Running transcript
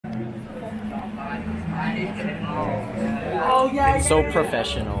So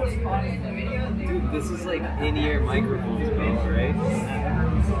professional. Dude, this is like in-ear microphones, bro, right?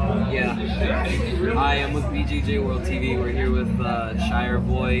 Yeah. Hi, I'm with BJJ World TV. We're here with Shire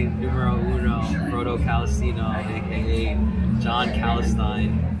Boy numero uno, FRODO Calestino, aka John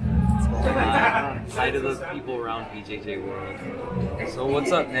Calestine. Hi to the people around BJJ World. So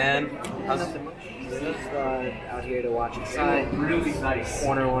what's up, man? How's it? Just out here to watch inside,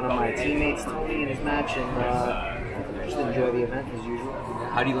 corner one of my teammates, Tony, in his match, and just enjoy the event as usual.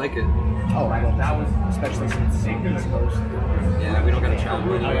 How do you like it? Oh, I love it, especially since it's East Coast. Yeah, we don't gotta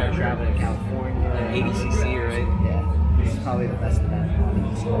travel I gotta anywhere. travel to California. 80cc, right? Yeah, this is probably the best event on the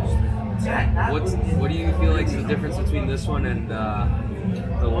East Coast. What do you feel like is the difference between this one and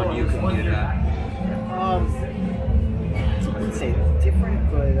the one you competed at? I wouldn't say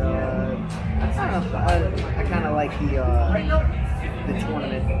different, but I don't know. I kind of like the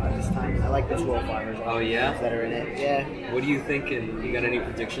tournament this time. I like the 12-fivers. Oh yeah? That are in it. Yeah. What are you thinking? You got any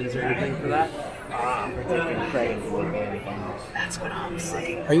predictions or anything for that? I'm predicting Craig and Floyd in the finals. That's what I'm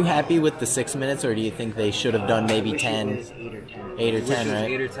saying. Are you happy with the 6 minutes, or do you think they should have done maybe wish 10? It was 8 or 10. 8 or Wish 10, it was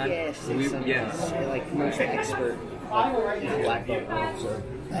right? 8 or 10? Yeah, 6 Yeah. like most expert black belt rules. So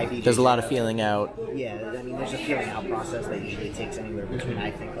There's a lot of feeling out. Yeah, I mean, there's a feeling out process that usually takes anywhere between,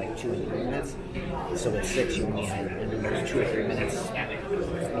 I think, like 2 and 3 minutes. So with 6, you only have those 2 or 3 minutes. I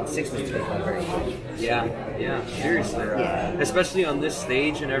mean, 6 minutes goes by very quick. Yeah, seriously. Yeah. Especially on this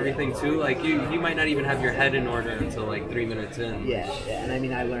stage and everything too. Like you might not even have your head in order until like 3 minutes in. Yeah, and I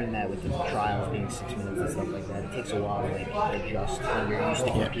mean, I learned that with the trials being 6 minutes and stuff like that. It takes a while to like adjust when you're used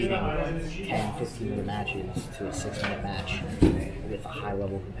to competing 10, 15-minute matches to a 6-minute match. With a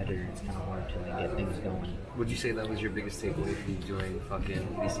high-level competitor, it's kind of hard to like get things going. Would you say that was your biggest takeaway from doing fucking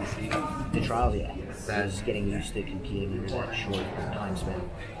BCC? The trials, yeah. That's Just getting used to competing in that short time span.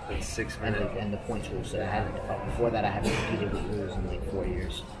 That's 6 And minutes. the points rules. So I hadn't, before that, I haven't competed with rules in like 4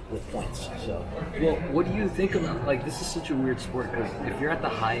 years with points. So Well, what do you think about, like, this is such a weird sport because if you're at the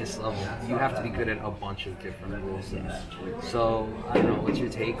highest level, you have to be good at a bunch of different rules. So, I don't know, what's your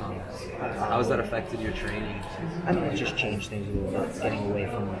take on this? How has that affected your training? I mean, it just changed things a little bit, getting away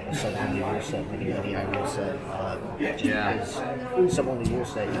from a sub-only rule set, like an EDI rule set. Just because sub-only rule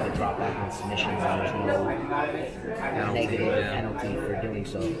set, you can drop back on submissions and there's no negative penalty for doing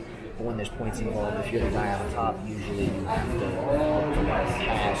so. But when there's points involved, if you're the guy on top, usually you have to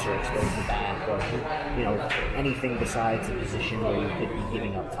pass or expose the back or, you know, anything besides a position where you could be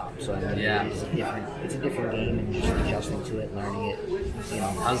giving up top. So I mean, it's a different game, and just adjusting to it, learning it, you know.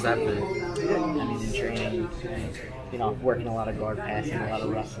 How's that been? I mean, in training, you know, working a lot of guard passing, a lot of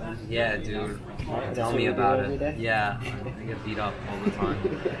wrestling. Yeah, dude. That's Tell what me you do about every it. day? Yeah, I get beat up all the time.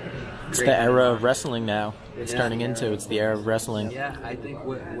 It's the era of wrestling now. It's turning into. It's the era of wrestling. Yeah, I think.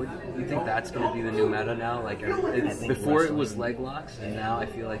 What you think that's going to be the new meta now? Like, before it was leg locks, and now I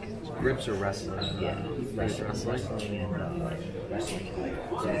feel like grips are wrestling. Yeah, wrestling. wrestling.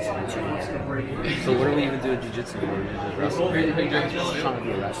 So what are we even doing jiu-jitsu for? Just wrestling? Just trying to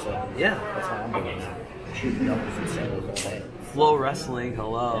be a wrestler. Yeah. That's why I'm doing now. Shooting knuckles and sailors all day. Flow wrestling,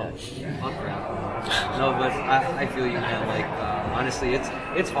 hello. Fuck rap. No, but I feel you, man. Like, honestly,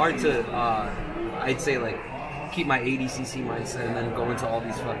 it's hard to, I'd say, like, keep my 80cc mindset and then go into all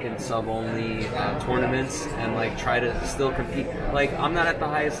these fucking sub-only tournaments and, like, try to still compete. Like, I'm not at the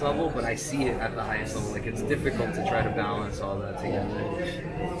highest level, but I see it at the highest level. Like, it's difficult to try to balance all that together.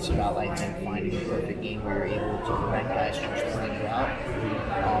 It's about, I think, finding the perfect game where you're able to prevent guys from playing you out,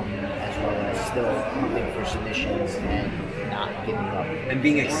 as well as still hunting for submissions and not giving up. And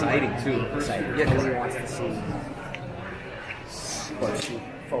being exciting, too. Exciting. Yeah, because nobody wants to see sports shoot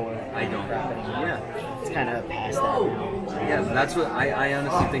forward. I don't. Yeah. It's kind of past that now. Yeah, that's what I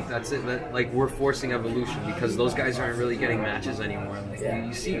honestly think. That's it. That, like, we're forcing evolution because those guys aren't really getting matches anymore. Like,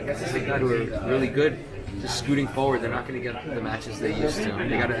 you see guys like that who are really good, just scooting forward. They're not going to get the matches they used to.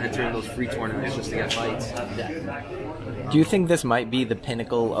 They got to enter in those free tournaments just to get fights. Do you think this might be the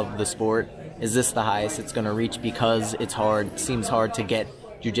pinnacle of the sport? Is this the highest it's going to reach because it's hard? Seems hard to get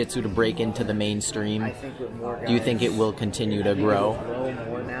jiu-jitsu to break into the mainstream. I think with more guys, do you think it will continue to grow? Grow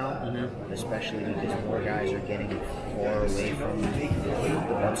more now, especially because more guys are getting far away from the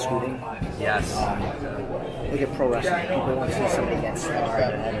butt scooting. Yes. Look at pro wrestling. People want to see somebody get slapped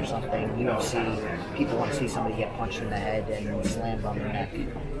on the head or something. UFC, people want to see somebody get punched in the head and slammed on their neck.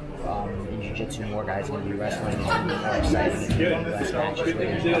 in jiu-jitsu, more guys are going to be wrestling, and more exciting, and less matches where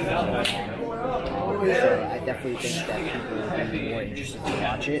there's nothing going on. So I definitely think that people will be more interested to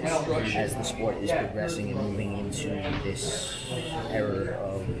watch it as the sport is progressing and moving into this era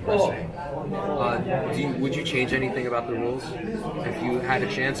of wrestling. Would you change anything about the rules if you had a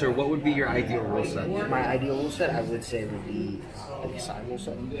chance, or what would be your ideal rule set? My ideal rule set, I would say, would be the Kasai rule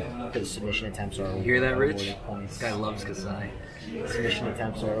set, because submission attempts are You hear that, Rich? awarded points. This guy loves Kasai. Submission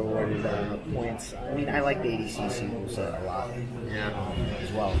attempts are awarded points. I mean, I like the ADCC rule set a lot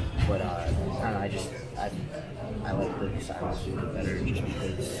as well, but I don't know, I like the Kasai rule set better just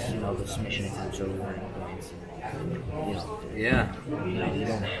because, the submission attempts are awarded points. And, you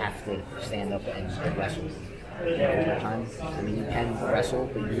don't have to stand up and wrestle. Over time, I mean, you can wrestle,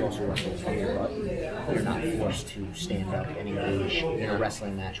 but you also wrestle from your butt. You're not forced to stand up and engage in a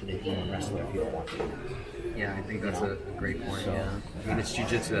wrestling match with a human wrestler if you don't want to. Yeah, I think that's a great point. So, I mean, it's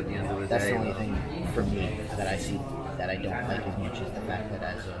jiu-jitsu at the end of the day. That's the only thing for me that I see that I don't like as much is the fact that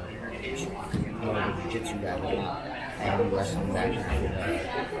as a jiu-jitsu guy, I have a wrestling background,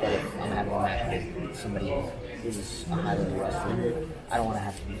 that if I'm having a match with somebody who is a high-level wrestler, I don't want to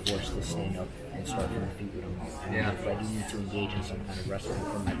have to be forced to stand up and start from the feet with them. If I do need to engage in some kind of wrestling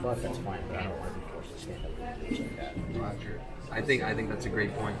from my butt, that's fine, but I don't want to be forced to stand up and engage like that. Roger. I think that's a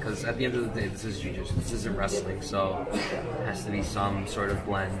great point, because at the end of the day, this is jiu-jitsu. This isn't wrestling, so it has to be some sort of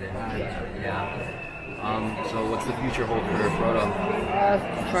blend. So what's the future hold for FRODO?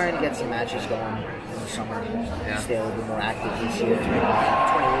 I'm trying to get some matches going in the summer. Stay a little bit more active this year. 2018,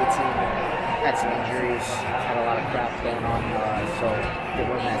 had some injuries, had a lot of crap going on, so it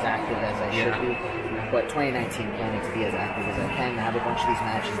wasn't as active as I should be. But 2019, planning to be as active as I can. I have a bunch of these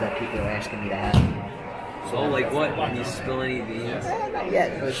matches that people are asking me to have. So, like what? Can you spill any beans? Not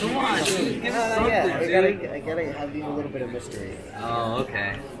yet. But come on, dude. Give us something, I gotta have a little bit of mystery. Oh,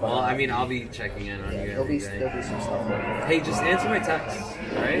 okay. Well, I mean, I'll be checking in on you There'll every be day. some stuff like that. Hey, just answer my text,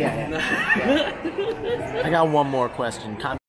 right? Yeah. I got one more question.